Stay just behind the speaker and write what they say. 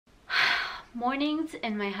Mornings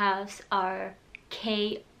in my house are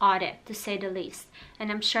chaotic, to say the least,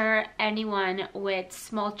 and I'm sure anyone with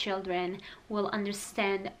small children will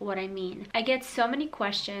understand what I mean. I get so many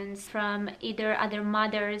questions from either other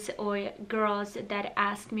mothers or girls that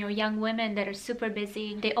ask me, or young women that are super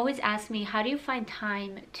busy. They always ask me, how do you find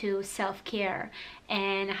time to self-care,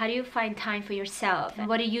 and how do you find time for yourself, and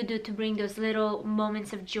what do you do to bring those little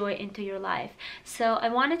moments of joy into your life? So I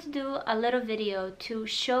wanted to do a little video to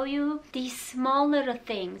show you these small little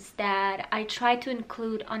things that I try to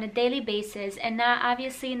include on a daily basis, and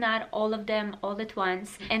obviously not all of them all at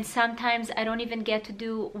once, and sometimes I don't even get to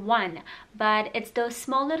do one, but it's those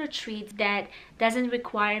small little treats that doesn't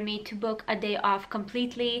require me to book a day off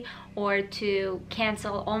completely or to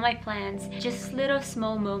cancel all my plans. Just little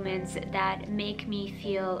small moments that make me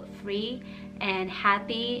feel free and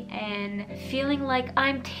happy and feeling like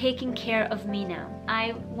I'm taking care of me now.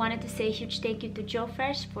 I wanted to say a huge thank you to Joe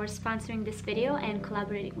Fresh for sponsoring this video and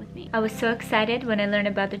collaborating with me. I was so excited when I learned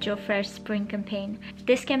about the Joe Fresh spring campaign.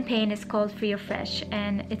 This campaign is called Free Your Fresh,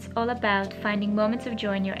 and it's all about finding moments of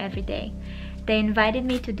joy in your everyday. They invited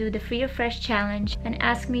me to do the Free Your Fresh challenge and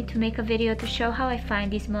asked me to make a video to show how I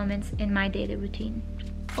find these moments in my daily routine.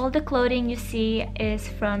 All the clothing you see is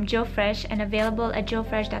from Joe Fresh and available at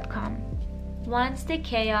joefresh.com. Once the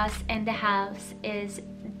chaos in the house is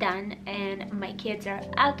done and my kids are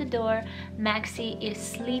out the door, Maxie is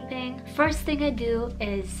sleeping, first thing I do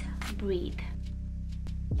is breathe.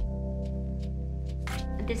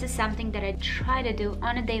 This is something that I try to do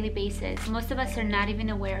on a daily basis. Most of us are not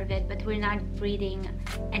even aware of it, but we're not breathing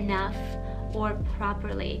enough or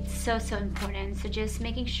properly. It's so important. So just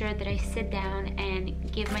making sure that I sit down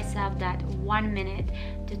and give myself that 1 minute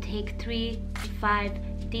to take 3 to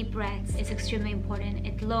 5 deep breaths is extremely important.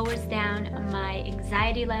 It lowers down my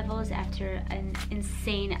anxiety levels after an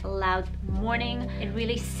insane loud morning. It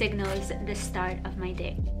really signals the start of my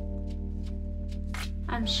day.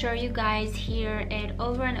 I'm sure you guys hear it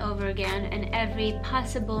over and over again, and every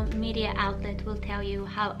possible media outlet will tell you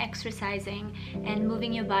how exercising and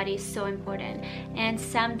moving your body is so important. And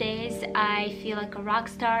some days I feel like a rock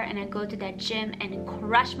star and I go to that gym and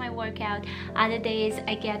crush my workout. Other days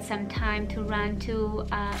I get some time to run to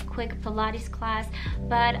a quick Pilates class,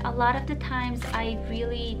 but a lot of the times I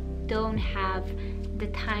really don't have the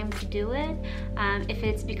time to do it, if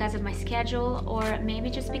it's because of my schedule or maybe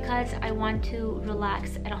just because I want to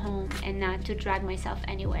relax at home and not to drag myself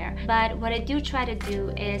anywhere. But what I do try to do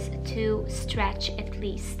is to stretch at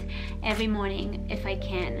least every morning if I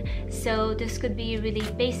can. So this could be really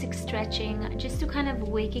basic stretching, just to kind of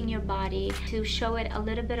waking your body, to show it a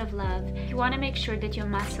little bit of love. You want to make sure that your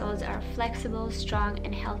muscles are flexible, strong,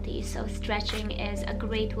 and healthy, so stretching is a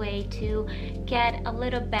great way to get a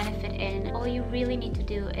little benefit in. All you really need to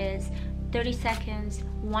do is 30 seconds,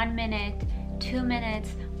 1 minute, 2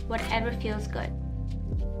 minutes, whatever feels good.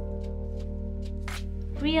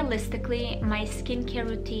 Realistically, my skincare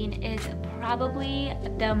routine is probably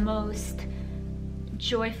the most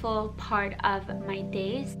joyful part of my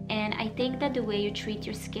days, and I think that the way you treat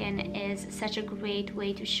your skin is such a great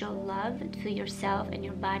way to show love to yourself and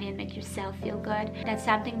your body and make yourself feel good. That's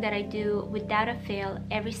something that I do without a fail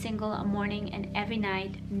every single morning and every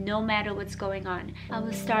night, no matter what's going on. I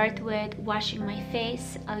will start with washing my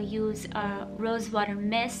face. I'll use a rose water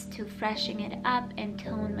mist to freshen it up and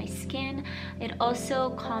tone my skin. It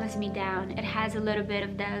also calms me down. It has a little bit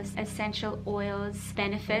of those essential oils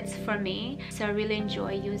benefits for me, so I really enjoy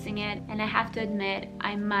using it, and I have to admit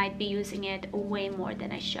I might be using it way more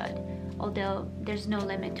than I should, although there's no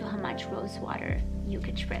limit to how much rose water you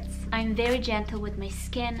can spritz. I'm very gentle with my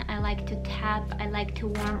skin. I like to tap, I like to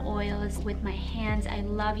warm oils with my hands. I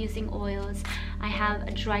love using oils. I have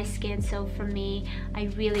a dry skin, so for me, I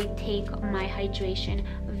really take my hydration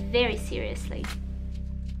very seriously.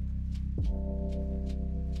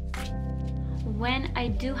 When I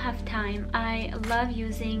do have time, I love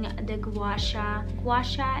using the gua sha. Gua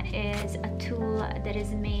sha is a tool that is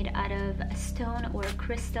made out of a stone or a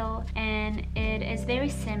crystal, and it is very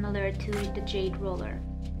similar to the jade roller.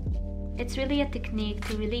 It's really a technique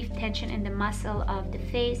to relieve tension in the muscle of the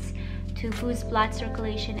face, to boost blood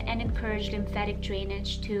circulation and encourage lymphatic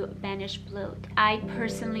drainage to banish bloat. I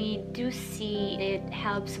personally do see it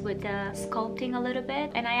helps with the sculpting a little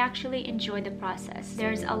bit, and I actually enjoy the process.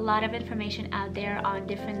 There's a lot of information out there on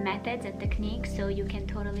different methods and techniques, so you can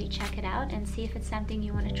totally check it out and see if it's something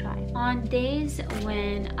you want to try. On days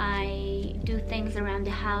when I do things around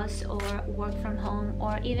the house or work from home,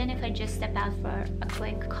 or even if I just step out for a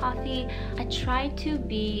quick coffee, I try to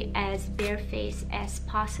be as barefaced as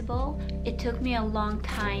possible. It took me a long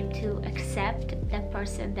time to accept the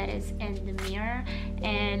person that is in the mirror,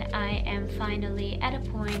 and I I am finally at a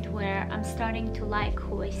point where I'm starting to like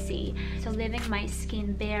who I see. So leaving my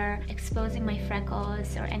skin bare, exposing my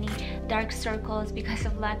freckles or any dark circles because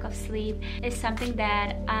of lack of sleep is something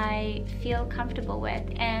that I feel comfortable with.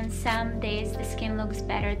 And some days the skin looks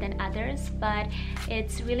better than others, but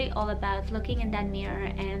it's really all about looking in that mirror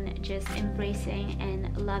and just embracing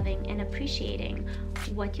and loving and appreciating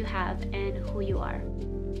what you have and who you are.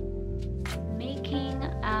 Making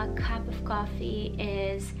a cup of coffee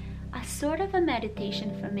is a sort of a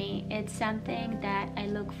meditation for me. It's something that I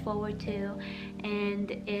look forward to, and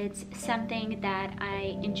it's something that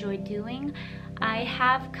I enjoy doing. I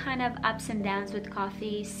have kind of ups and downs with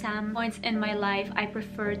coffee. Some points in my life I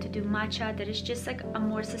prefer to do matcha, that is just like a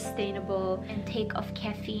more sustainable intake of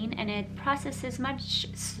caffeine, and it processes much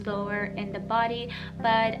slower in the body.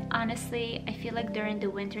 But honestly, I feel like during the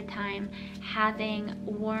winter time, having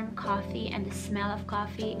warm coffee and the smell of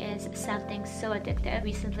coffee is something so addictive.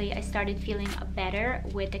 Recently I started feeling better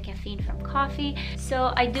with the caffeine from coffee,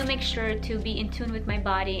 so I do make sure to be in tune with my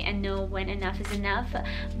body and know when enough is enough.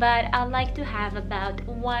 But I like to have about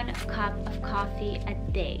 1 cup of coffee a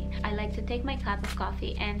day. I like to take my cup of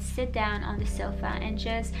coffee and sit down on the sofa and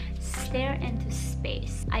just stare into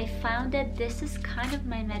space. I found that this is kind of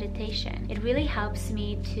my meditation. It really helps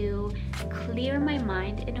me to clear my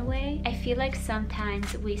mind in a way. I feel like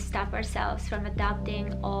sometimes we stop ourselves from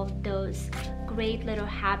adopting all those great little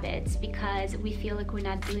habits because we feel like we're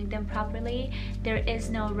not doing them properly. There is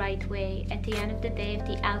no right way. At the end of the day, if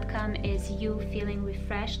the outcome is you feeling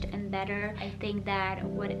refreshed and better, I think that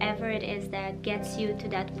whatever it is that gets you to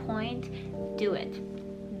that point, do it.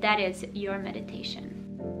 That is your meditation.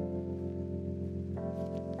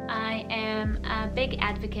 I am a big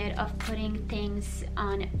advocate of putting things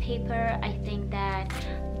on paper. I think that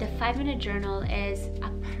the 5-minute journal is a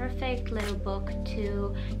perfect little book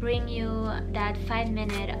to bring you that 5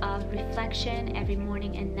 minute of reflection every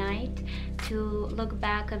morning and night, to look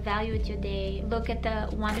back, evaluate your day, look at the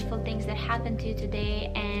wonderful things that happened to you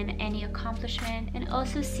today and any accomplishment, and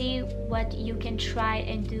also see what you can try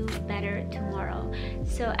and do better tomorrow.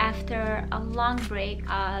 So after a long break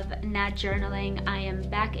of not journaling, I am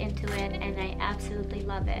back into it and I absolutely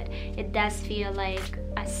love it. It does feel like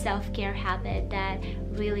a self-care habit that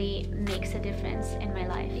really makes a difference in my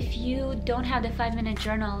life. If you don't have the 5-minute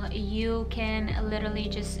journal, you can literally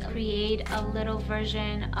just create a little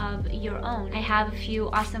version of your own. I have a few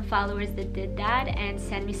awesome followers that did that and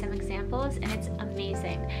sent me some examples, and it's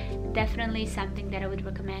amazing. Definitely something that I would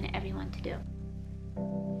recommend everyone to do.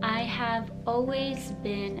 I have always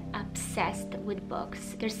been obsessed with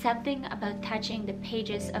books. There's something about touching the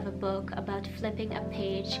pages of a book, about flipping a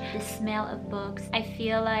page, the smell of books. I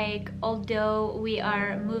feel like although we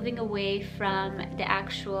are moving away from the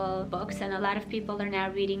actual books, and a lot of people are now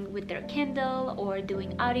reading with their Kindle or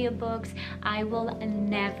doing audiobooks, I will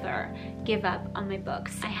never give up on my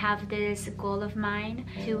books. I have this goal of mine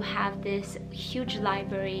to have this huge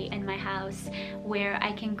library in my house where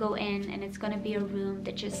I can go in and it's gonna be a room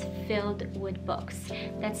that just filled with books.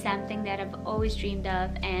 That's something that I've always dreamed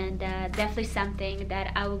of, and definitely something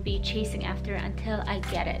that I will be chasing after until I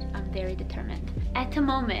get it. I'm very determined. At the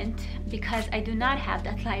moment, because I do not have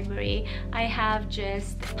that library, I have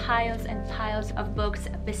just piles and piles of books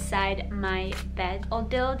beside my bed.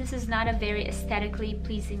 Although this is not a very aesthetically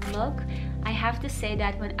pleasing look, I have to say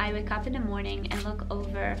that when I wake up in the morning and look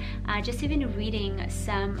over, just even reading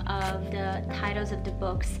some of the titles of the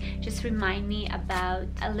books just remind me about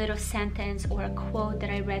a little sentence or a quote that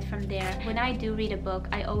I read from there. When I do read a book,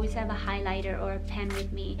 I always have a highlighter or a pen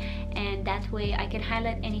with me, and that way I can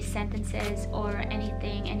highlight any sentences or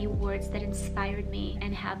anything, any words that inspired me,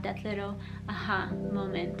 and have that little aha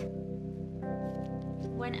moment.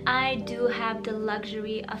 When I do have the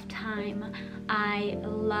luxury of time, I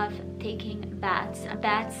love taking baths.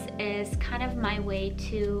 Baths is kind of my way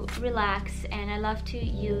to relax, and I love to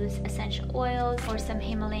use essential oils or some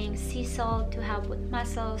Himalayan sea salt to help with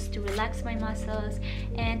muscles, to relax my muscles,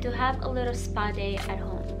 and to have a little spa day at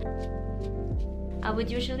home. I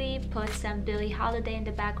would usually put some Billie Holiday in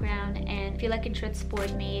the background and feel like it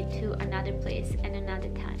transport me to another place and another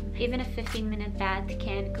time. Even a 15-minute bath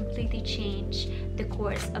can completely change the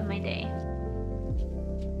course of my day.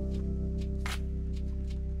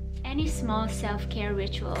 Any small self-care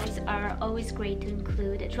rituals are always great to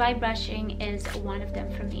include. Dry brushing is one of them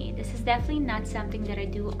for me. This is definitely not something that I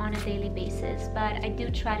do on a daily basis, but I do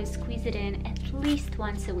try to squeeze it in at least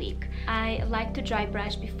once a week. I like to dry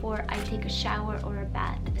brush before I take a shower or a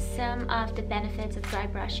bath. Some of the benefits of dry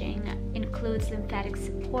brushing includes lymphatic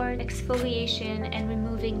support, exfoliation, and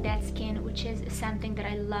removing dead skin, which is something that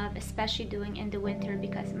I love, especially doing in the winter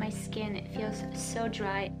because my skin feels so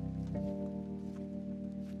dry.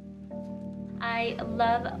 I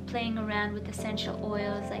love playing around with essential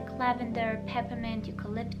oils like lavender, peppermint,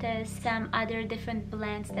 eucalyptus, some other different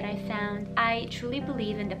blends that I found. I truly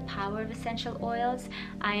believe in the power of essential oils.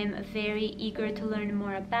 I am very eager to learn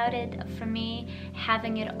more about it. For me,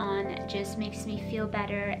 having it on just makes me feel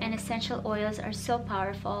better, and essential oils are so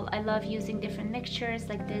powerful. I love using different mixtures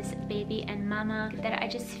like this baby and mama that I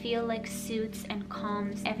just feel like soothes and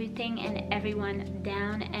calms everything and everyone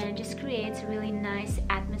down, and just creates a really nice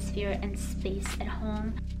atmosphere and space at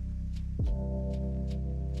home.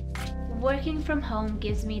 Working from home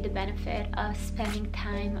gives me the benefit of spending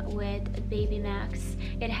time with baby Max.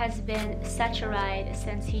 It has been such a ride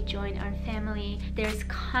since he joined our family. There's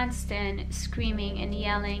constant screaming and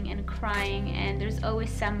yelling and crying, and there's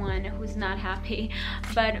always someone who's not happy.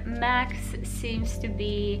 But Max seems to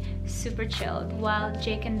be super chilled. While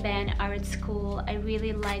Jake and Ben are at school, I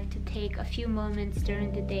really like to take a few moments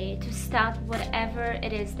during the day to stop whatever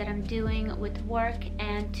it is that I'm doing with work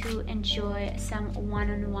and to enjoy some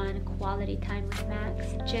one-on-one quality time with Max.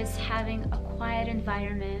 Just having a quiet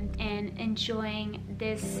environment and enjoying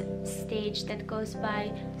this stage that goes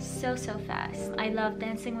by so fast. I love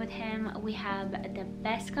dancing with him. We have the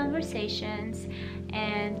best conversations,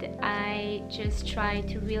 and I just try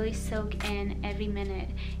to really soak in every minute,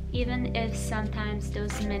 even if sometimes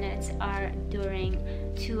those minutes are during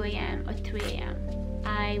 2 a.m. or 3 a.m.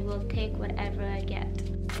 I will take whatever I get.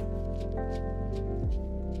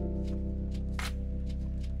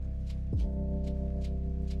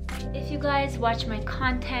 If you guys watch my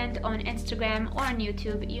content on Instagram or on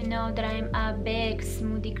YouTube, you know that I'm a big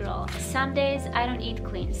smoothie girl. Some days I don't eat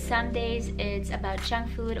clean. Some days it's about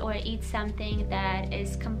junk food, or I eat something that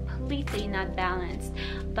is completely not balanced.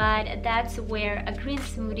 But that's where a green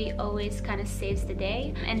smoothie always kind of saves the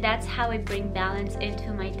day, and that's how I bring balance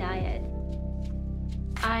into my diet.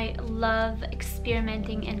 I love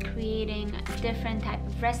experimenting and creating different type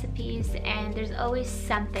of recipes, and there's always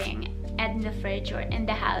something in the fridge or in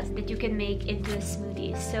the house that you can make into a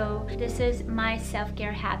smoothie. So this is my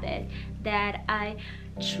self-care habit that I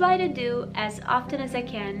try to do as often as I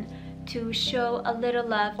can to show a little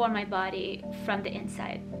love for my body from the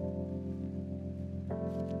inside.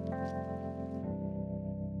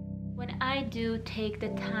 When I do take the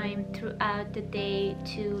time throughout the day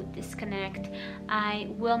to disconnect, I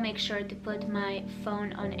will make sure to put my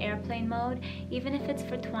phone on airplane mode, even if it's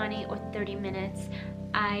for 20 or 30 minutes.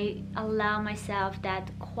 I allow myself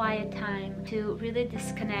that quiet time to really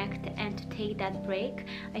disconnect and to take that break.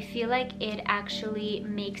 I feel like it actually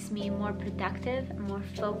makes me more productive, more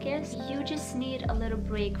focused. You just need a little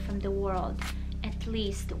break from the world at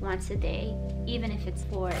least once a day, even if it's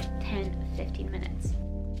for 10-15 minutes.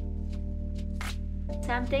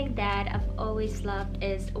 Something that I've always loved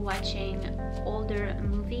is watching older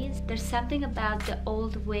movies. There's something about the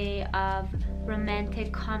old way of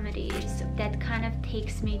romantic comedies that kind of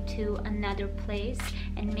takes me to another place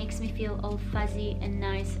and makes me feel all fuzzy and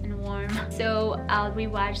nice and warm. So I'll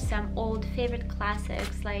rewatch some old favorite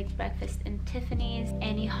classics like Breakfast in Tiffany's,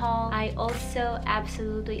 Annie Hall. I also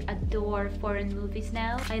absolutely adore foreign movies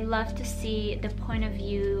now. I love to see the point of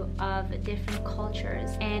view of different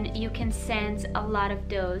cultures, and you can sense a lot of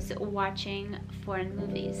those watching foreign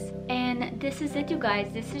movies. And this is it, you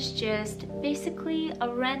guys. This is just basically a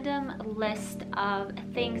random list of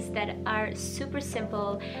things that are super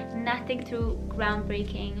simple, nothing too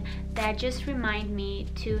groundbreaking, that just remind me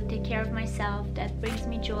to take care of myself, that brings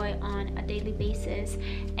me joy on a daily basis,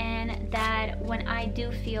 and that when I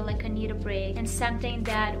do feel like I need a break and something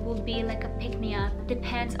that will be like a pick-me-up,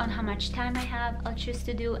 depends on how much time I have, I'll choose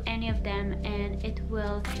to do any of them, and it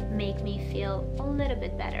will make me feel a little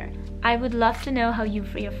bit better. I would love to know how you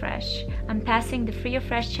free or fresh. I'm passing the Free or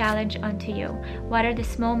Fresh challenge on to you. What are the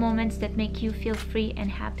small moments that make you feel free and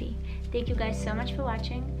happy? Thank you guys so much for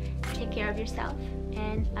watching. Take care of yourself,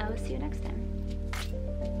 and I will see you next time.